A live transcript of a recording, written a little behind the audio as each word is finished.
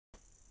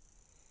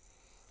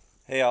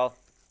Hey all,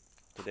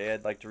 today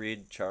I'd like to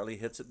read Charlie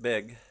Hits It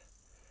Big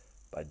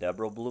by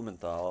Deborah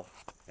Blumenthal,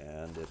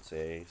 and it's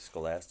a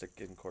Scholastic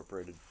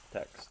Incorporated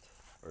text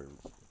or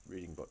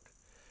reading book.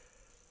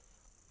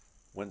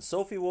 When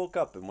Sophie woke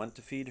up and went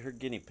to feed her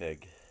guinea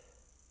pig,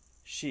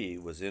 she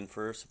was in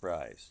for a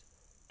surprise.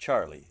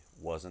 Charlie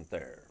wasn't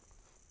there.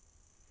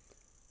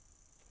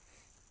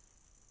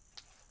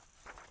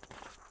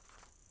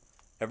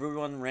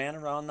 Everyone ran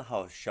around the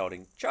house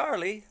shouting,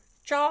 "Charlie!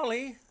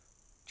 Charlie!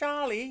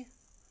 Charlie!"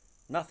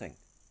 Nothing.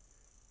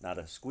 Not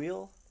a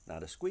squeal,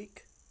 not a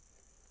squeak,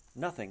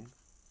 nothing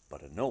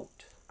but a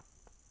note.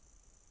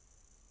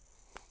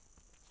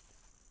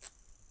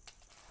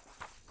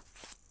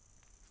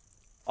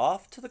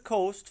 Off to the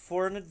coast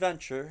for an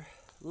adventure.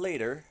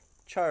 Later,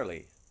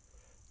 Charlie.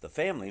 The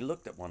family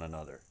looked at one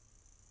another.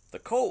 The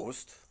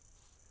coast?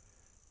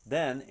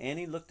 Then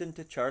Annie looked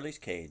into Charlie's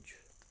cage.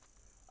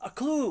 "A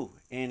clue!"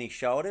 Annie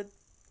shouted.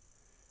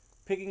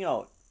 "Pigging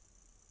out.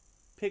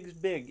 Pigs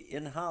big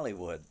in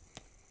Hollywood."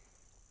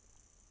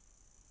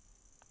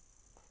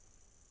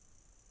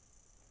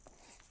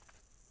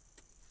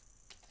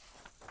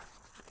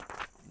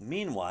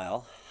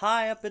 Meanwhile,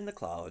 high up in the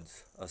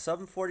clouds, a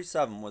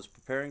 747 was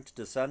preparing to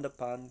descend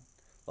upon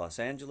Los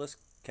Angeles,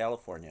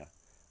 California.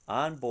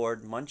 On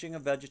board, munching a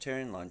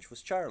vegetarian lunch,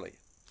 was Charlie.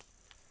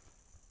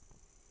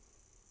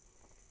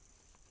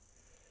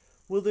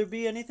 "Will there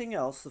be anything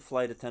else?" the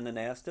flight attendant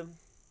asked him.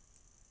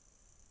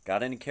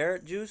 "Got any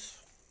carrot juice?"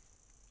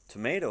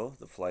 "Tomato,"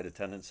 the flight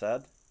attendant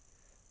said.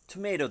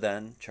 "Tomato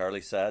then,"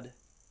 Charlie said.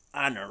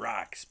 "On the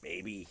rocks,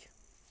 baby."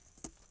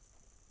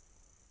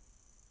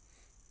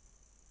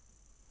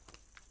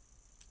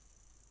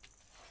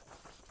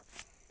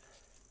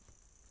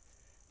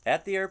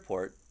 At the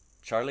airport,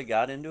 Charlie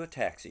got into a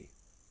taxi.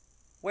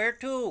 "Where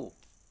to?"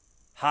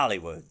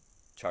 "Hollywood,"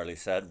 Charlie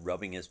said,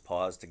 rubbing his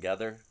paws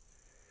together.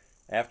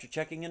 After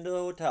checking into the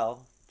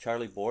hotel,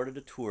 Charlie boarded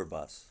a tour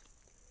bus.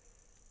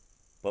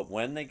 But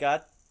when they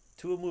got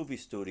to a movie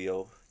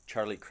studio,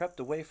 Charlie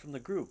crept away from the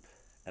group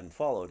and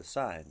followed a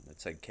sign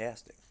that said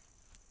casting.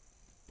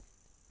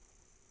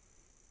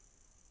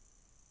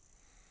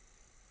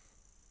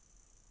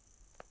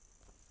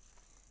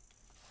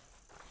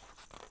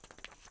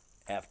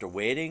 After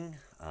waiting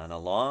on a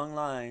long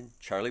line,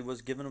 Charlie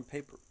was given a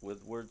paper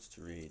with words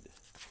to read.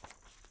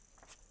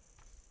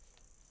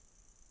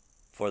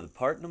 For the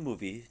part in the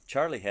movie,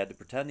 Charlie had to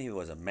pretend he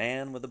was a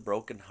man with a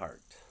broken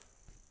heart.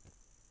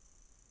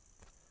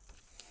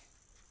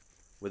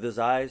 With his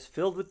eyes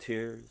filled with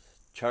tears,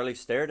 Charlie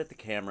stared at the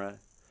camera.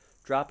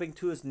 Dropping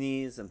to his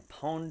knees and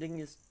pounding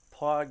his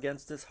paw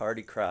against his heart,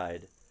 he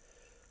cried,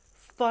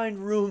 "Find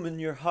room in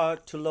your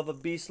heart to love a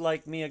beast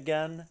like me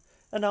again,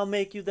 and I'll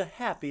make you the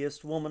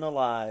happiest woman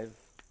alive."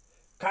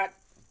 "Cut,"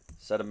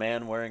 said a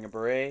man wearing a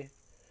beret.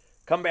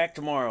 "Come back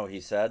tomorrow," he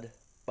said,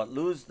 "but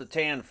lose the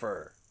tan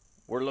fur.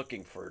 We're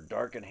looking for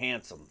dark and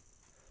handsome."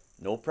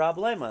 "No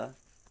problema,"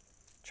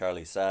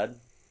 Charlie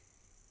said.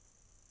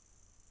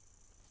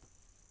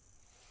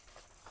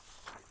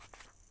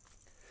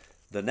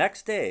 The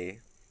next day,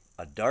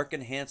 a dark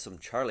and handsome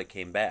Charlie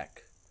came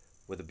back.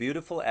 With a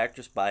beautiful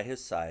actress by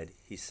his side,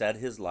 he said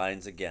his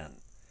lines again.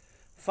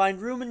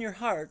 "Find room in your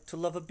heart to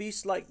love a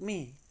beast like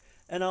me,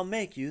 and I'll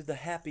make you the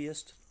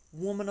happiest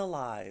woman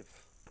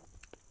alive."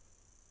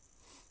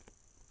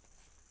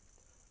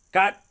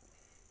 "Cut!"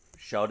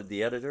 shouted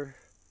the editor.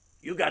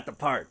 "You got the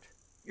part.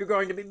 You're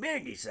going to be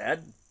big," he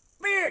said.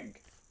 "Big!"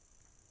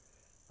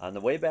 On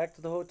the way back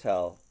to the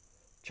hotel,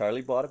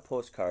 Charlie bought a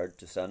postcard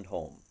to send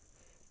home.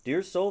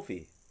 "Dear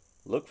Sophie,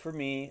 look for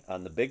me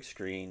on the big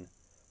screen.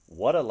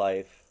 What a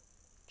life,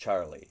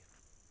 Charlie."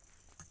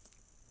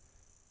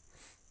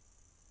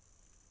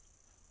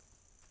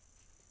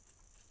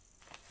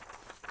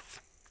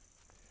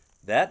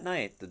 That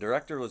night, the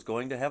director was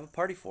going to have a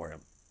party for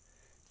him.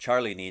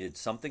 Charlie needed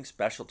something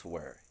special to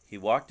wear. He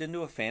walked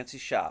into a fancy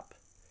shop.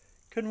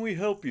 "Can we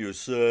help you,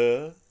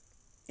 sir?"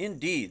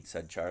 "Indeed,"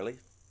 said Charlie.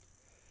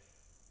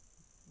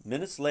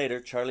 Minutes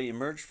later, Charlie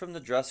emerged from the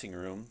dressing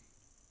room.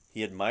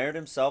 He admired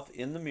himself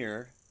in the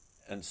mirror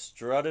and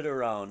strutted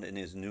around in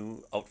his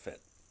new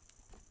outfit.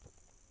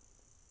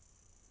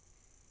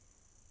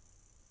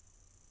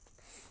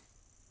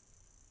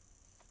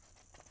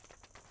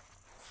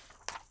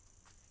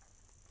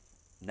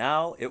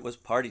 Now it was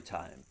party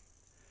time.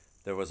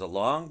 There was a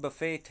long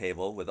buffet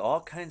table with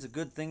all kinds of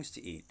good things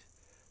to eat.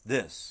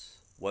 This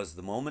was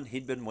the moment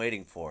he'd been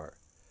waiting for.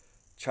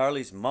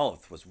 Charlie's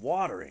mouth was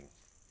watering.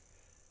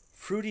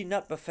 Fruity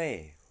nut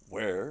buffet.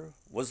 Where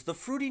was the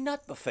fruity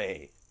nut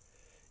buffet?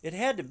 It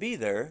had to be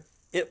there.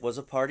 It was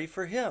a party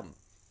for him.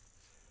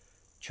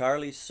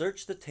 Charlie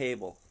searched the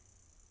table.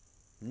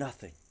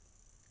 Nothing.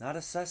 Not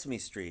a sesame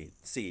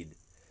seed.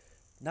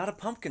 Not a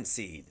pumpkin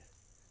seed.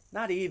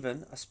 Not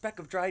even a speck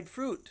of dried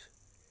fruit.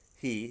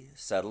 He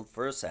settled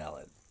for a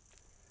salad.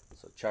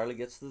 So Charlie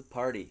gets to the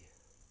party.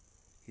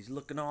 He's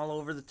looking all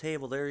over the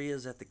table. There he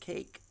is at the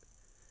cake.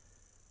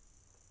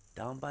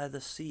 Down by the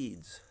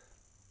seeds.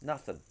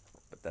 Nothing.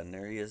 But then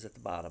there he is at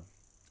the bottom,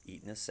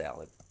 eating his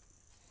salad.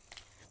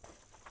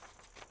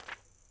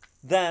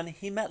 Then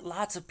he met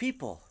lots of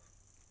people.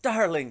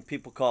 Darling,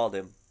 people called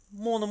him.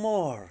 Mon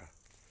amour.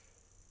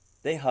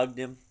 They hugged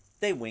him,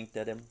 they winked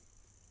at him,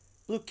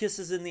 blew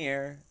kisses in the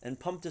air, and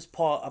pumped his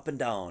paw up and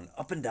down,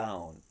 up and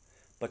down.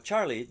 But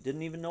Charlie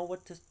didn't even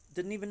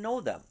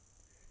know them.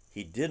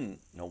 He didn't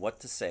know what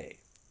to say.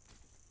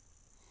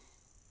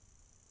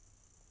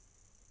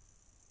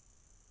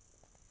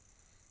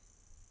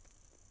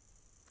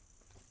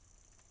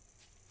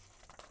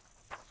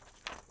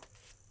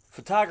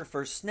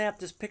 Photographer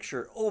snapped his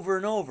picture over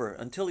and over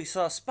until he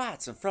saw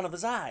spots in front of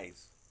his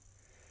eyes.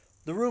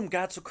 The room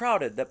got so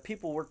crowded that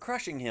people were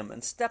crushing him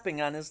and stepping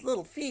on his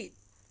little feet.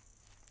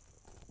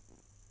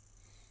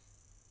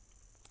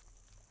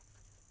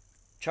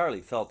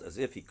 Charlie felt as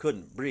if he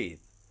couldn't breathe.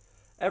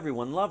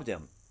 Everyone loved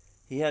him.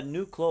 He had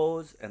new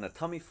clothes and a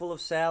tummy full of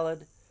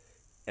salad,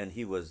 and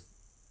he was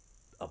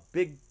a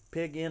big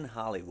pig in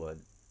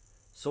Hollywood.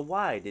 So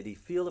why did he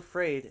feel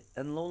afraid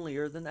and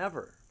lonelier than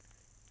ever?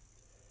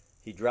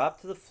 He dropped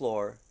to the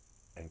floor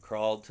and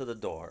crawled to the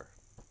door.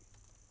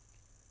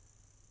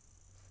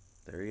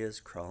 There he is,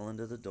 crawling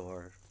to the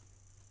door.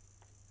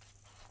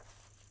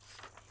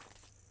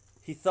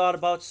 He thought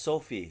about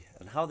Sophie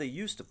and how they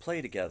used to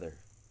play together.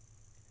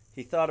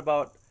 He thought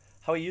about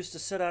how he used to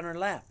sit on her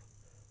lap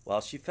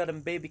while she fed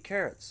him baby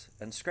carrots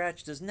and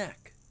scratched his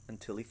neck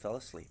until he fell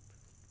asleep.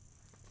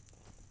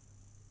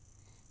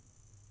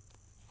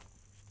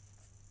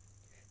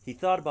 He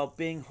thought about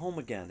being home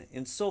again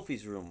in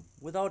Sophie's room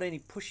without any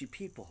pushy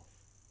people,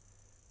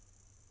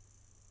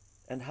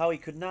 and how he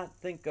could not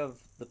think of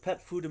the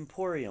pet food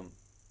emporium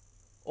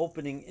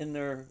opening in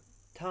their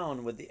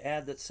town with the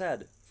ad that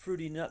said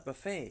Fruity Nut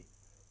Buffet.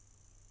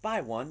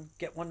 Buy one,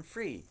 get one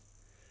free.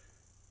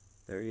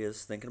 There he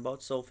is thinking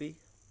about Sophie.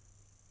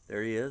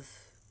 There he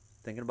is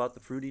thinking about the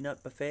Fruity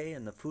Nut Buffet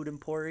and the food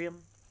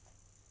emporium.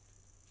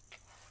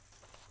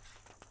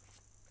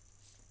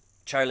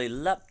 Charlie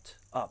leapt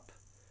up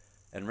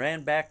and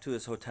ran back to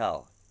his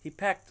hotel. He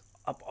packed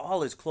up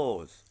all his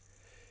clothes,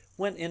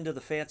 went into the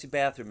fancy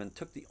bathroom and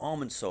took the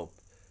almond soap,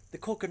 the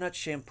coconut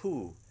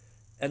shampoo,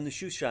 and the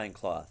shoeshine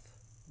cloth.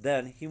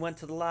 Then he went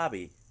to the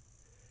lobby.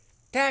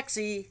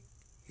 "Taxi,"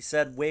 he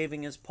said,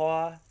 waving his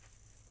paw.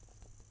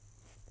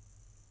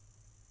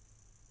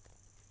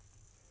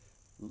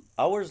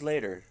 Hours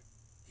later,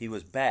 he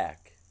was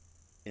back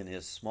in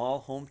his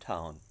small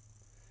hometown.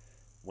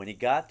 When he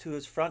got to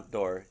his front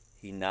door,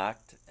 he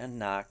knocked and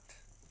knocked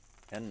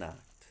and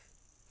knocked,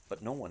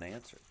 but no one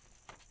answered.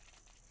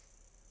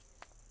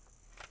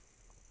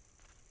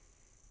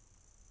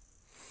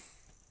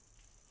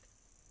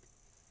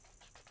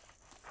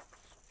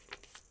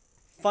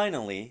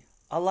 Finally,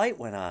 a light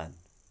went on.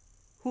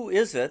 "Who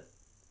is it?"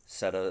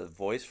 said a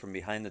voice from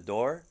behind the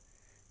door.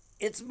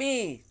 "It's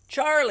me,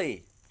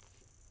 Charlie."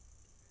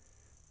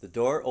 The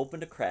door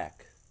opened a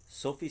crack.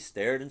 Sophie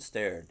stared and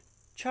stared.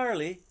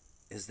 "Charlie,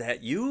 is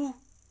that you?"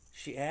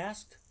 she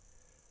asked.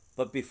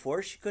 But before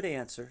he could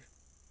answer,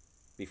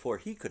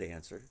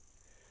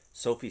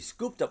 Sophie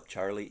scooped up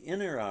Charlie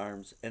in her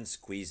arms and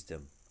squeezed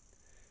him.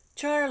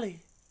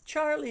 "Charlie,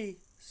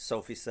 Charlie,"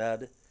 Sophie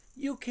said,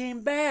 "you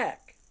came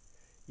back."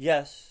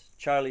 "Yes,"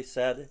 Charlie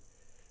said,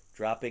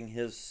 dropping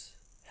his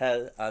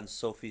head on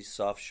Sophie's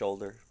soft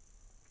shoulder.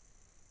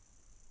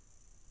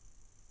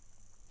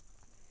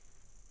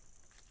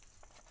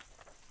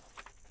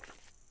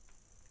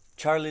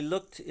 Charlie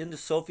looked into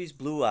Sophie's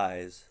blue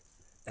eyes,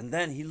 and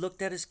then he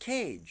looked at his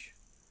cage.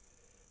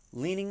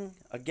 Leaning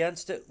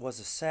against it was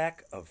a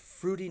sack of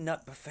Fruity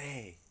Nut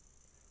Buffet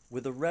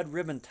with a red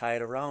ribbon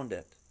tied around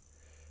it.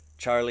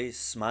 Charlie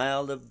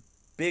smiled a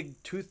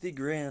big toothy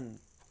grin.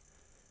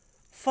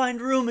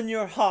 "Find room in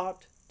your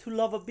heart to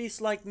love a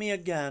beast like me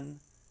again,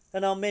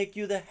 and I'll make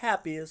you the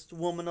happiest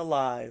woman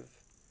alive."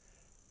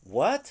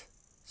 "What?"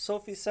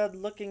 Sophie said,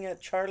 looking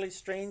at Charlie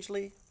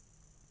strangely.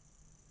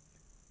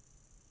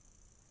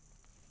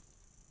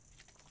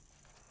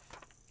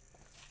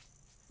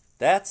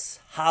 "That's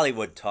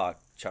Hollywood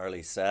talk,"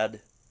 Charlie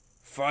said.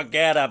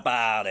 "Forget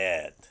about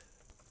it."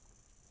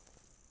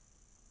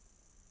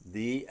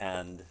 The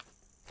end.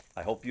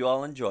 I hope you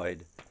all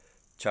enjoyed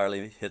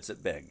Charlie Hits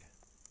It Big.